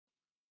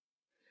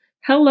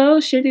Hello,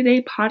 Shitty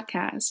Day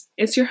Podcast.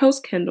 It's your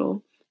host,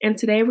 Kendall, and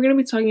today we're going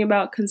to be talking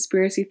about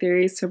conspiracy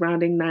theories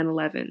surrounding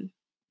 9/11.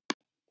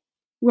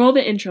 Roll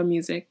the intro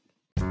music.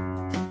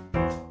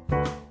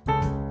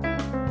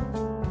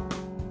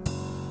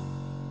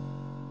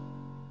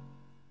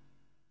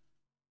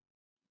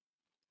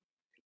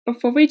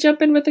 Before we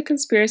jump in with the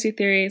conspiracy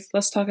theories,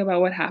 let's talk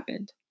about what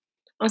happened.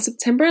 On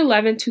September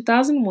 11,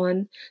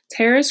 2001,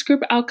 terrorist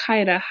group Al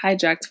Qaeda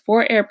hijacked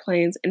 4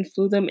 airplanes and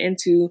flew them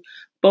into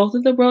both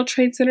of the World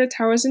Trade Center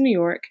towers in New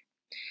York,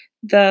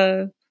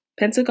 the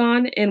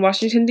Pentagon in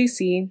Washington,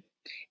 D.C.,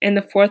 and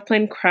the fourth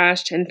plane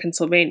crashed in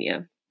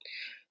Pennsylvania.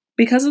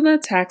 Because of the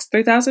attacks,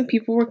 3,000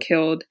 people were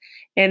killed,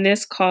 and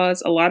this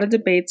caused a lot of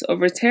debates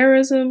over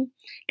terrorism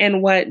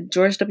and what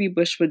George W.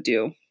 Bush would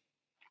do.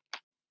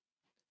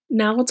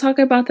 Now we'll talk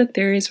about the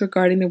theories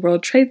regarding the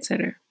World Trade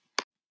Center.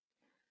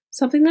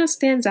 Something that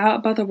stands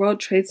out about the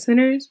World Trade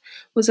Centers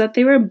was that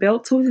they were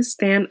built to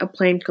withstand a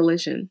plane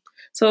collision,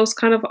 so it was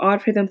kind of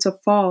odd for them to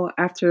fall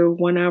after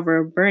 1 hour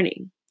of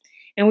burning.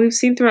 And we've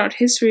seen throughout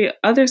history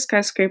other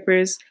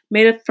skyscrapers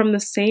made from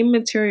the same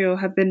material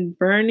have been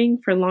burning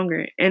for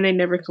longer and they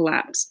never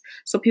collapsed.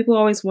 So people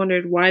always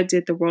wondered, why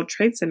did the World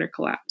Trade Center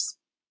collapse?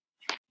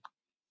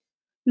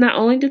 Not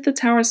only did the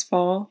towers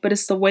fall, but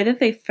it's the way that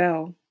they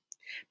fell.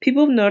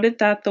 People have noted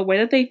that the way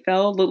that they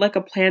fell looked like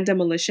a planned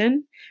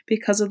demolition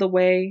because of the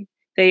way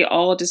they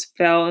all just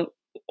fell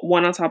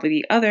one on top of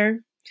the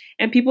other.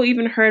 And people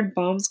even heard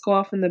bombs go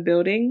off in the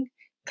building,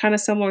 kind of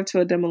similar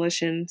to a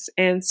demolition.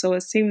 And so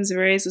it seems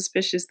very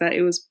suspicious that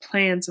it was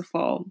planned to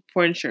fall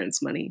for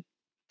insurance money.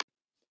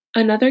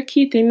 Another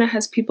key thing that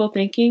has people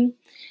thinking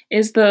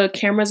is the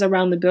cameras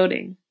around the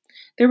building.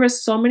 There were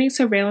so many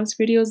surveillance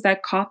videos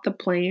that caught the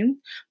plane,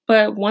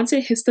 but once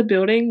it hits the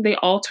building, they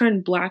all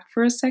turn black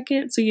for a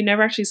second, so you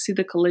never actually see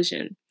the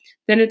collision.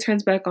 Then it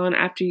turns back on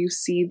after you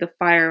see the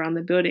fire on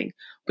the building,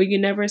 but you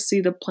never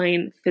see the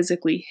plane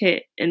physically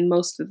hit in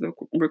most of the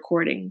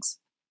recordings.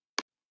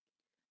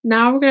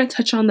 Now we're going to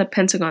touch on the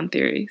Pentagon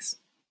theories.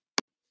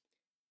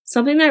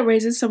 Something that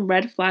raises some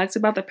red flags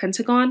about the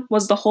Pentagon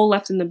was the hole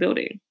left in the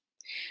building.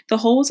 The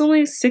hole was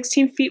only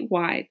 16 feet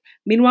wide.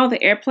 Meanwhile,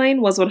 the airplane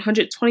was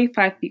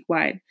 125 feet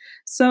wide.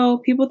 So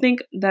people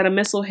think that a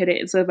missile hit it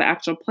instead of an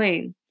actual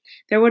plane.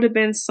 There would have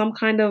been some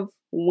kind of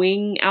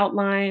wing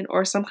outline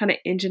or some kind of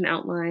engine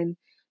outline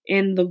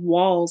in the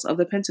walls of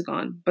the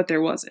Pentagon, but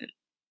there wasn't.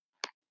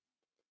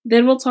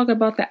 Then we'll talk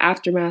about the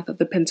aftermath of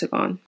the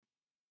Pentagon.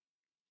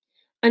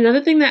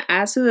 Another thing that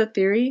adds to the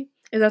theory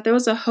is that there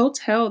was a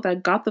hotel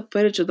that got the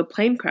footage of the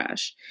plane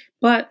crash,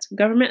 but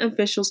government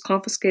officials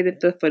confiscated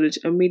the footage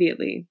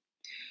immediately.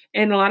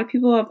 And a lot of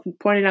people have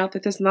pointed out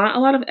that there's not a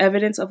lot of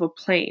evidence of a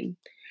plane.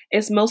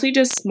 It's mostly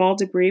just small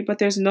debris, but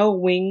there's no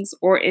wings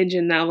or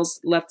engine that was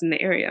left in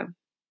the area.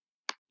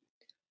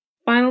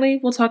 Finally,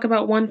 we'll talk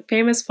about one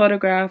famous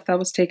photograph that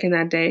was taken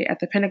that day at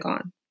the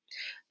Pentagon.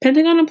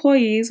 Pentagon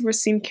employees were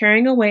seen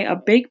carrying away a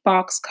big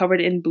box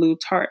covered in blue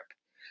tarp.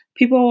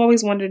 People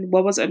always wondered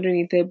what was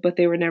underneath it, but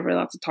they were never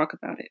allowed to talk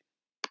about it.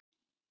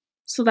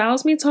 So that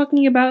was me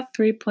talking about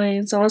 3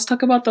 planes. Now let's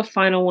talk about the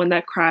final one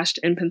that crashed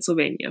in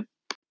Pennsylvania.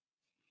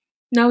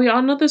 Now we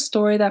all know the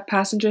story that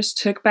passengers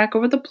took back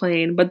over the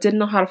plane but didn't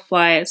know how to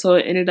fly it, so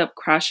it ended up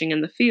crashing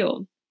in the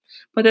field.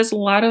 But there's a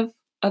lot of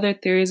other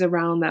theories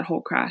around that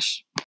whole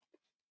crash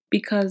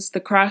because the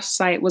crash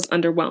site was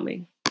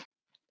underwhelming.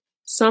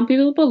 Some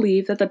people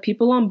believe that the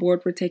people on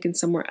board were taken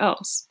somewhere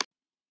else.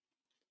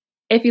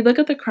 If you look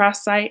at the crash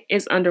site,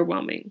 it's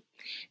underwhelming.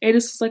 It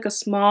is like a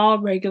small,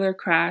 regular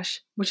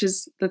crash, which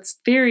is the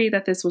theory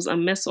that this was a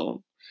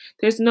missile.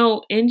 There's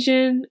no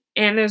engine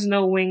and there's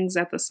no wings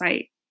at the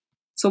site.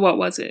 So what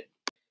was it?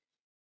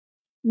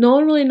 No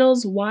one really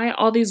knows why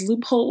all these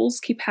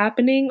loopholes keep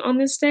happening on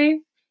this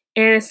day,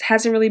 and it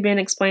hasn't really been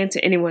explained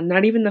to anyone,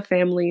 not even the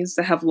families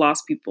that have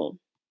lost people.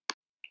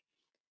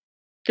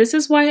 This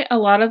is why a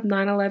lot of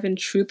 9/11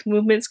 truth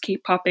movements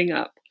keep popping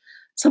up.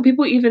 Some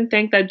people even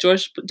think that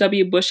George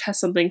W. Bush has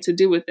something to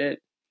do with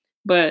it,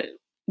 but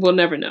we'll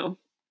never know.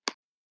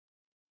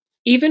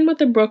 Even with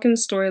the broken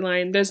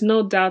storyline, there's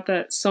no doubt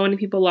that so many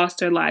people lost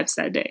their lives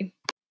that day.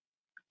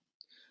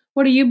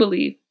 What do you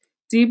believe?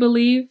 Do you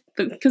believe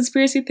the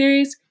conspiracy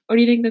theories, or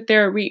do you think that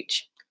they're a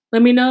reach?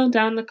 Let me know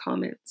down in the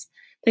comments.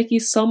 Thank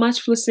you so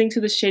much for listening to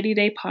the Shady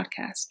Day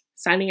Podcast.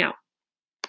 Signing out.